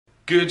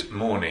Good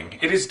morning.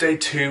 It is day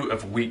 2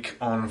 of week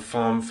on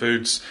farm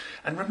foods,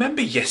 and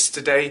remember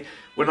yesterday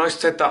when I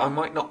said that I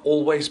might not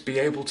always be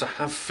able to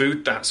have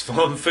food that's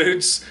farm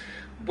foods?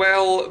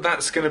 Well,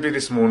 that's going to be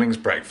this morning's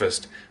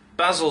breakfast.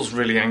 Basil's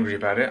really angry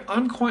about it.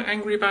 I'm quite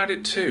angry about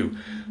it too.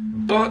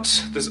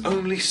 But there's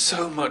only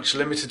so much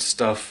limited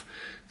stuff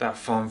that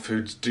farm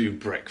foods do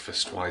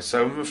breakfast-wise,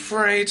 so I'm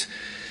afraid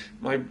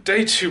my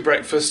day 2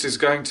 breakfast is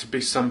going to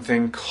be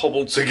something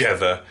cobbled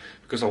together,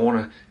 because I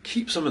want to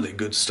keep some of the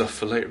good stuff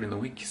for later in the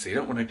week, you see. I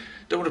don't want to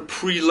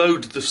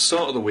preload the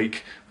start of the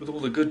week with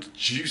all the good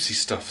juicy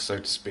stuff, so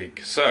to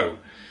speak. So,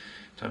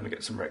 time to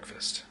get some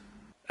breakfast.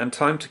 And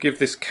time to give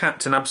this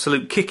cat an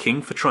absolute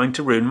kicking for trying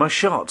to ruin my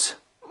shot.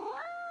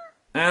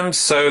 And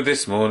so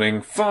this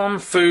morning, farm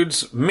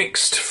foods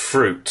mixed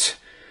fruit.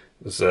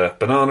 There's a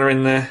banana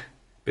in there,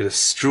 bit of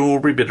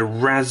strawberry, bit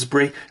of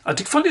raspberry. I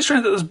did find it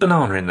strange that there's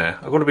banana in there.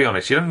 I've got to be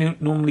honest, you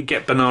don't normally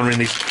get banana in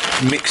these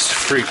mixed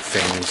fruit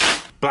things.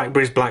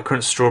 Blackberries,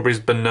 blackcurrants, strawberries,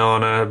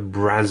 banana,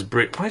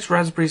 raspberry. Why is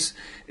raspberries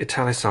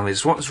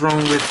italicized? What's wrong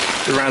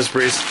with the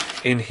raspberries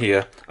in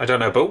here? I don't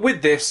know. But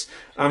with this,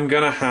 I'm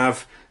going to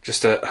have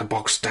just a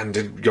box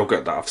standard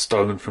yoghurt that I've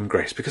stolen from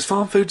Grace. Because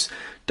farm foods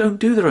don't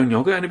do their own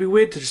yoghurt, and it'd be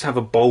weird to just have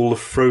a bowl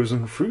of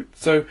frozen fruit.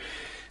 So,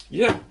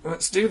 yeah,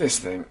 let's do this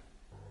thing.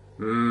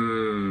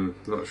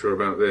 Not sure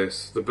about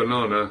this. The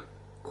banana,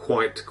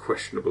 quite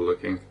questionable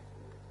looking.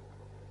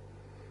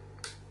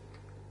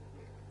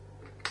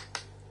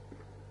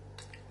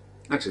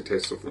 Actually, it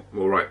tastes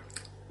all right.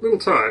 A little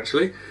tart,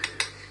 actually.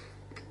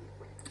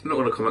 I'm not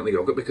going to comment on the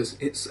yoghurt because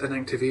it's an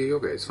Activia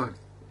yoghurt. It's fine.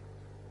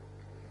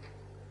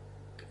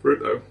 Fruit,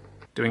 though.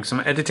 Doing some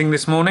editing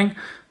this morning.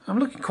 I'm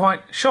looking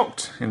quite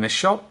shocked in this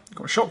shot.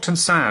 Got shocked and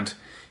sad,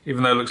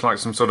 even though it looks like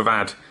some sort of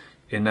ad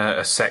in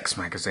a sex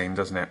magazine,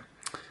 doesn't it?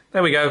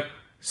 There we go.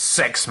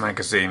 Sex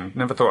magazine.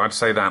 Never thought I'd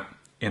say that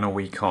in a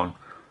week on.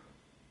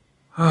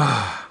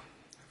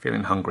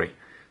 Feeling hungry.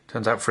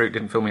 Turns out fruit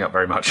didn't fill me up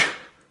very much.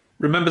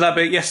 Remember that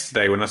bit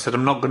yesterday when I said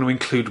I'm not going to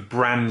include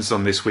brands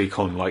on this week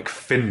on, like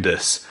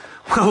Findus?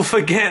 Well,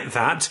 forget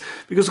that,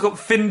 because I've got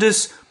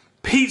Findus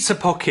pizza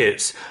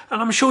pockets.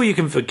 And I'm sure you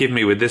can forgive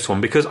me with this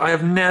one, because I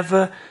have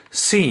never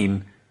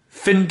seen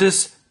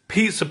Findus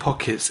pizza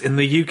pockets in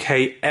the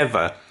UK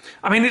ever.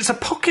 I mean, it's a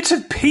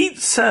pocketed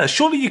pizza.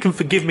 Surely you can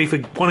forgive me for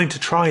wanting to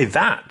try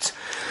that.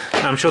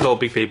 And I'm sure there'll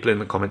be people in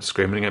the comments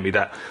screaming at me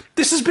that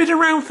this has been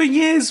around for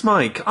years,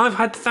 Mike. I've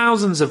had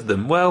thousands of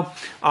them. Well,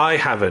 I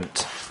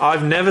haven't.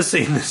 I've never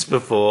seen this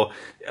before.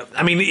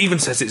 I mean, it even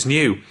says it's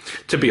new,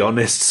 to be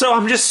honest. So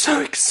I'm just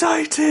so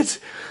excited.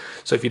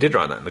 So if you did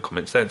write that in the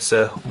comments, that's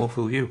more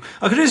for you.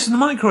 I could do this in the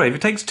microwave.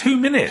 It takes 2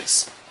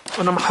 minutes.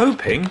 And I'm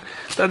hoping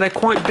that they're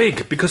quite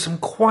big because I'm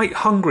quite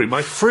hungry.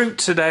 My fruit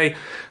today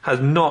has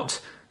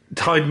not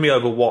tied me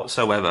over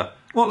whatsoever.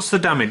 What's the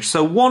damage?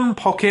 So one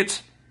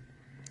pocket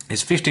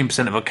is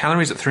 15% of our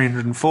calories at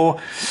 304.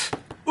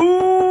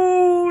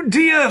 Ooh,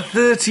 dear,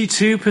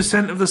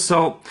 32% of the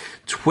salt,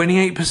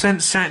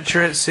 28%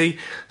 saturated. See,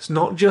 it's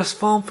not just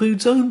farm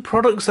foods' own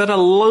products that are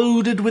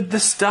loaded with the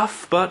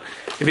stuff, but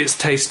if it's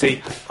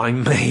tasty, I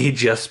may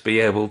just be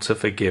able to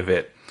forgive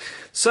it.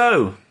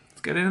 So,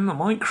 let's get it in the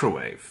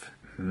microwave.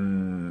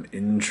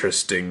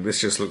 Interesting. This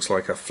just looks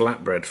like a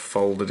flatbread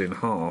folded in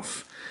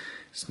half.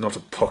 It's not a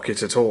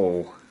pocket at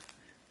all.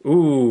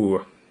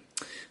 Ooh,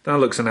 that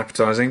looks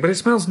unappetizing, but it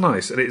smells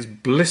nice and it's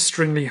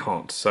blisteringly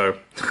hot, so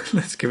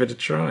let's give it a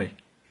try.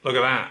 Look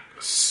at that,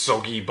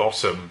 soggy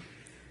bottom.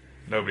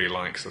 Nobody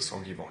likes a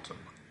soggy bottom.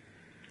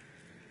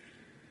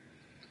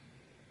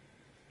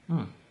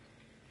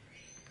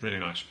 Really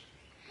nice.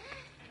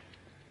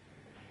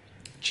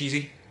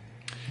 Cheesy,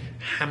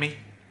 hammy,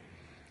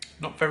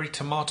 not very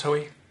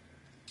tomatoey,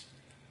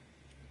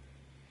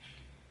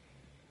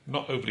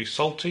 not overly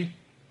salty.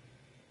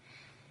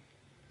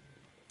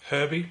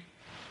 Herby,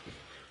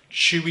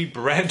 chewy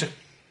bread.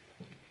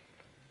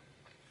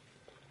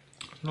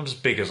 Not as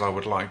big as I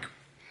would like.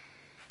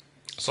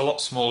 It's a lot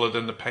smaller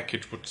than the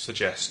package would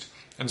suggest,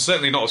 and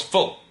certainly not as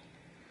full.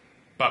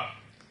 But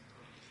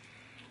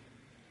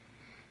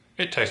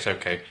it tastes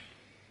okay.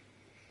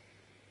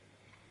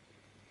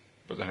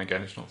 But then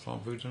again, it's not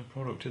farm foods and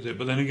product, is it?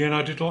 But then again,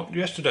 I did a lot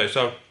yesterday,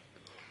 so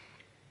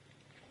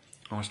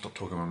I want to stop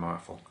talking my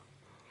mouth full.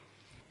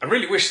 I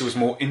really wish there was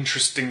more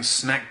interesting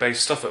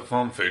snack-based stuff at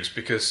farm foods,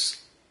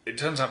 because it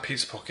turns out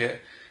Pizza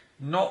Pocket,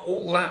 not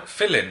all that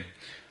filling.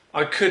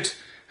 I could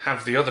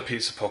have the other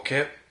Pizza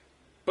Pocket,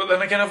 but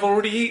then again I've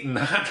already eaten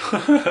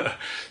that.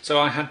 So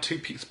I had 2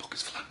 Pizza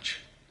Pockets for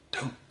lunch.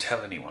 Don't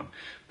tell anyone.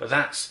 But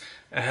that's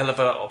a hell of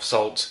a lot of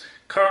salt,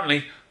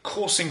 currently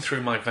coursing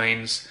through my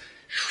veins,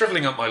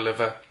 shrivelling up my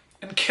liver,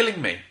 and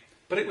killing me.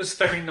 But it was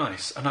very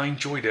nice, and I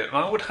enjoyed it, and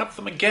I would have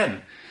them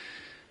again.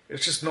 It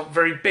was just not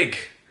very big.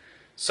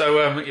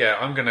 So, yeah,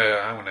 I'm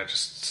gonna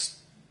just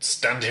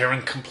stand here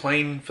and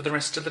complain for the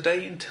rest of the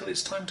day until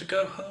it's time to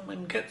go home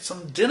and get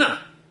some dinner.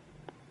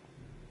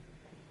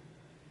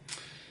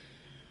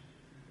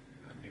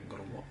 I haven't even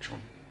got a watch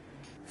on.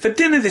 For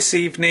dinner this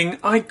evening,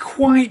 I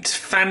quite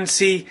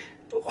fancy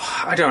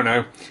I don't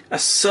know, a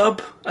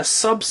sub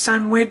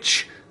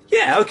sandwich?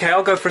 Yeah, okay,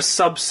 I'll go for a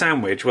sub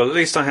sandwich. Well, at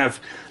least I have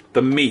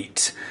the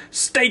meat.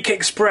 Steak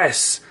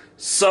Express,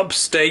 sub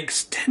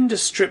steaks, tender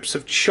strips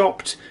of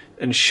chopped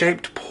and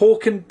shaped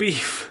pork and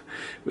beef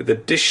with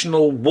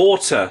additional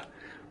water.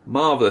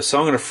 Marvellous. So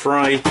I'm going to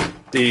fry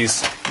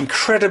these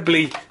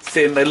incredibly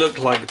thin. They look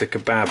like the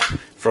kebab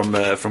from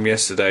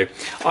yesterday.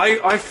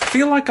 I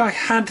feel like I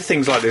had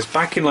things like this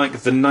back in like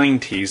the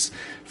 90s.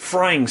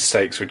 Frying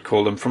steaks, we'd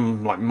call them,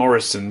 from like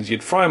Morrison's.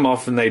 You'd fry them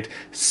off and they'd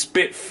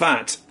spit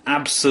fat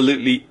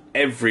absolutely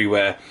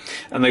everywhere,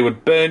 and they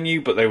would burn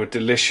you, but they were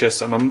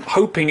delicious. And I'm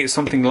hoping it's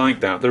something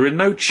like that. There are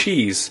no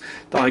cheese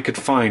that I could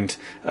find,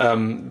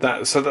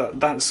 that's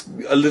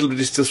a little bit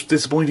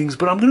disappointing,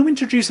 but I'm going to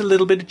introduce a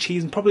little bit of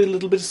cheese and probably a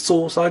little bit of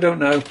sauce, I don't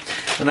know,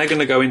 and they're going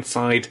to go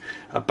inside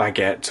a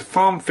baguette.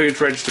 Farm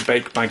Foods ready to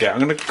bake baguette. I'm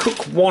going to cook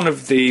one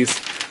of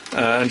these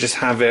and just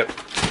have it,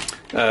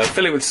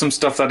 fill it with some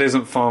stuff that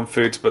isn't Farm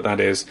Foods, but that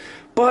is.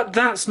 But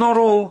that's not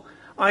all.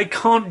 I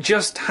can't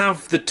just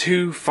have the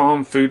two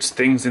Farm Foods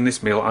things in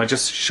this meal. I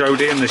just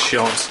showed it in the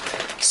shots,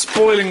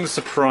 spoiling the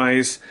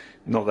surprise.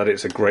 Not that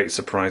it's a great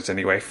surprise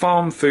anyway.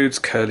 Farm Foods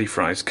curly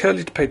fries.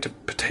 Curly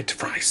potato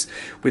fries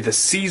with a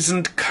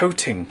seasoned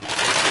coating.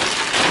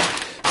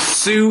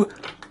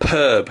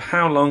 Superb.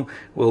 How long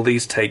will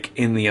these take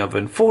in the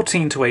oven?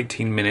 14 to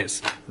 18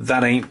 minutes.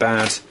 That ain't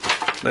bad.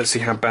 Let's see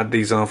how bad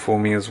these are for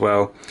me as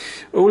well.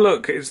 Oh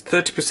look, it's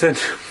 30%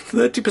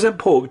 30%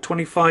 pork,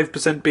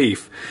 25%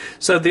 beef.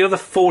 So the other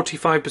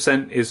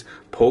 45% is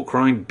pork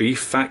rind, beef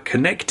fat,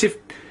 connective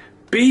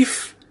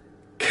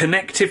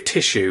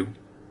tissue.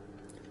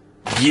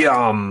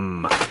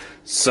 Yum!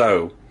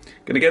 So,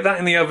 gonna get that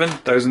in the oven,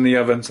 those in the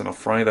ovens, and I'll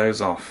fry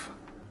those off.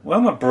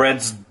 Well, my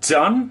bread's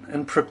done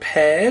and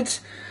prepared.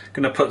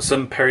 Gonna put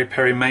some peri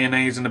peri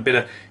mayonnaise and a bit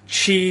of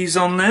cheese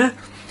on there.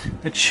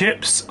 The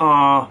chips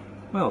are,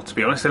 well, to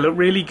be honest, they look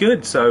really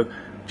good, so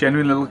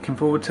genuinely looking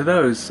forward to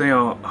those. They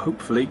are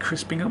hopefully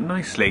crisping up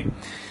nicely.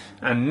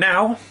 And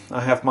now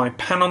I have my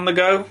pan on the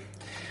go,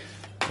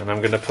 and I'm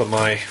going to put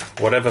my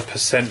whatever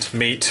percent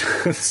meat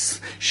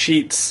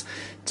sheets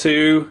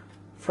to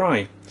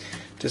fry.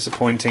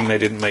 Disappointing they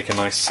didn't make a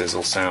nice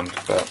sizzle sound,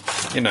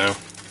 but you know,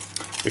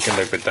 we can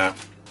live with that.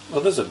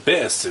 Well, there's a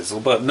bit of sizzle,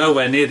 but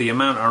nowhere near the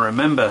amount I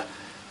remember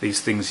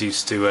these things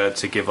used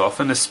to give off,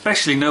 and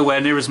especially nowhere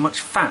near as much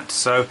fat,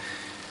 so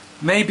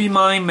maybe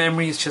my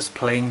memory is just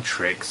playing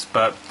tricks,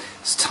 but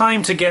it's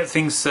time to get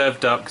things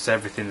served up because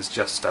everything's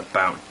just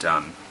about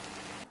done.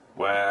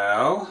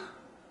 Well,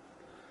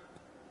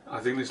 I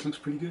think this looks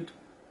pretty good.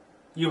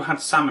 You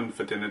had salmon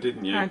for dinner,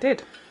 didn't you? I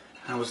did.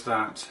 How was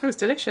that? It was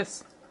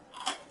delicious.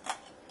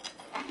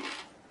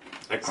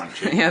 They're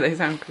crunchy. Yeah, they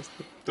sound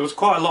crispy. There was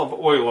quite a lot of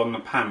oil on the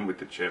pan with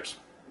the chips.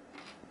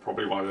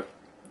 Probably why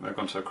they've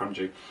gone so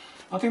crunchy.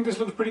 I think this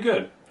looks pretty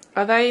good.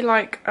 Are they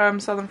like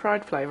southern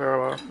fried flavour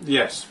or?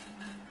 Yes.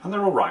 And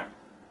they're alright.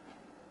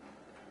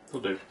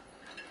 They'll do.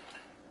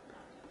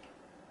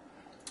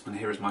 And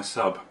here is my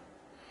sub.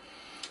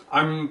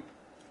 I'm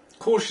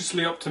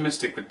cautiously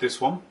optimistic with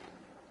this one,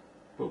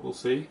 but we'll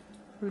see.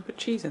 We put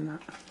cheese in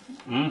that.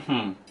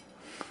 Mm-hmm.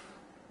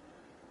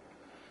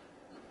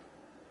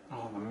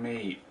 Oh, the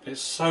meat.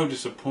 It's so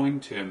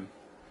disappointing.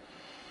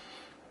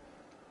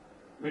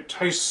 It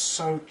tastes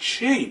so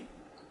cheap.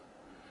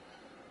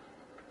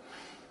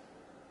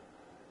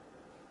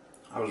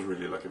 I was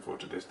really looking forward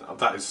to this.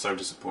 That is so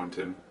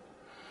disappointing.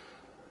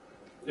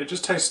 It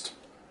just tastes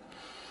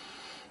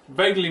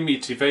vaguely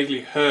meaty,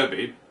 vaguely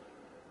herby,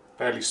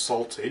 fairly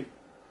salty.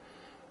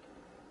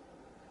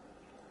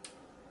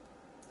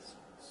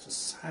 It's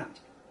just sad.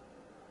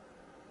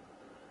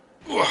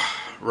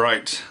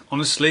 Right,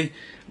 honestly,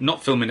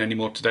 not filming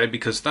anymore today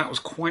because that was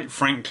quite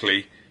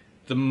frankly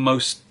the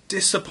most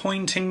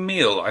disappointing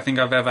meal I think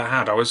I've ever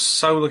had. I was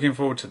so looking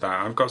forward to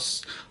that.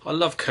 I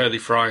love curly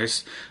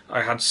fries.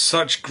 I had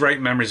such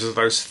great memories of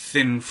those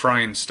thin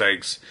frying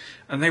steaks,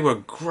 and they were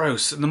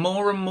gross. And the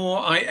more and more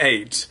I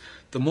ate,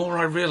 the more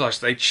I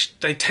realised they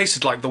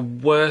tasted like the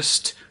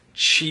worst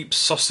cheap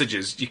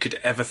sausages you could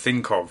ever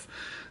think of.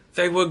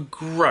 They were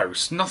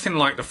gross. Nothing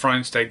like the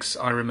frying steaks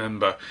I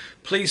remember.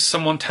 Please,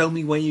 someone tell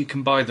me where you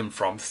can buy them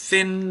from.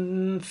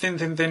 Thin,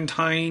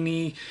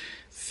 tiny,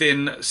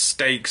 thin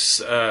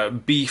steaks,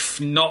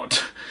 beef,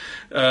 not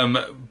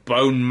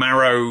bone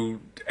marrow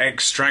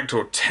extract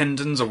or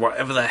tendons or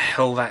whatever the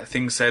hell that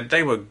thing said.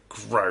 They were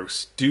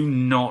gross. Do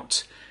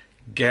not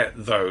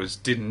get those.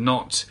 Did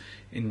not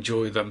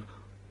enjoy them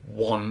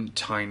one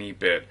tiny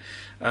bit.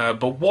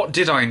 But what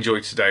did I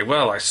enjoy today?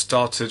 Well, I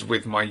started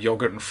with my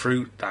yogurt and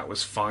fruit. That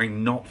was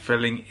fine, not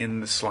filling in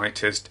the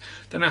slightest.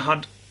 Then I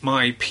had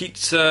my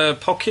pizza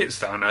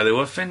pockets. I know they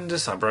were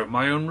Findus. I broke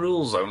my own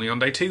rules only on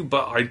day 2,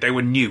 but they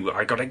were new.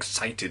 I got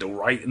excited, all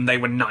right, and they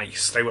were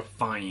nice. They were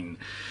fine.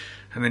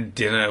 And then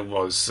dinner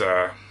was...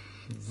 I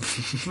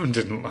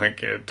didn't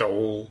like it at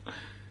all.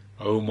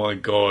 Oh my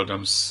god,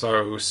 I'm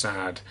so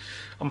sad.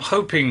 I'm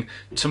hoping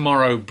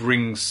tomorrow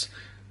brings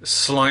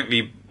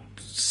slightly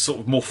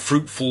sort of more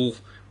fruitful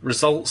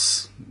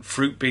results.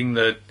 Fruit being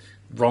the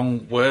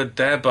wrong word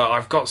there, but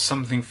I've got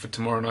something for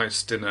tomorrow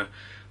night's dinner,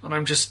 and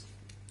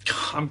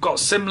I've got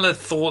similar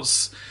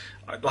thoughts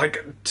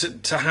like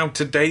to how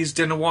today's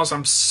dinner was.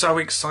 I'm so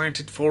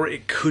excited for it.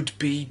 It could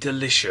be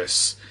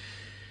delicious.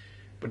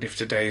 But if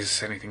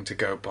today's anything to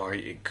go by,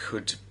 it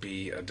could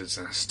be a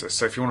disaster.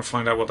 So if you want to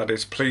find out what that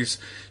is, please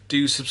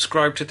do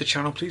subscribe to the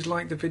channel. Please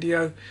like the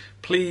video.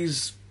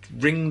 Please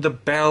ring the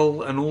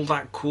bell and all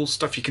that cool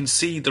stuff. You can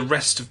see the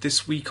rest of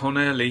this week on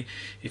early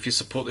if you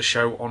support the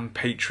show on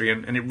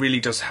Patreon. And it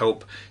really does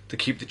help to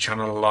keep the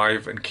channel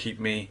alive and keep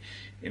me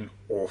in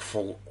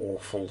awful,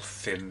 awful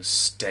thin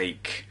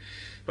steak.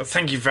 But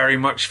thank you very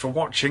much for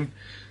watching.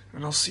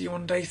 And I'll see you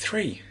on day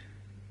 3.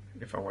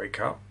 If I wake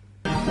up.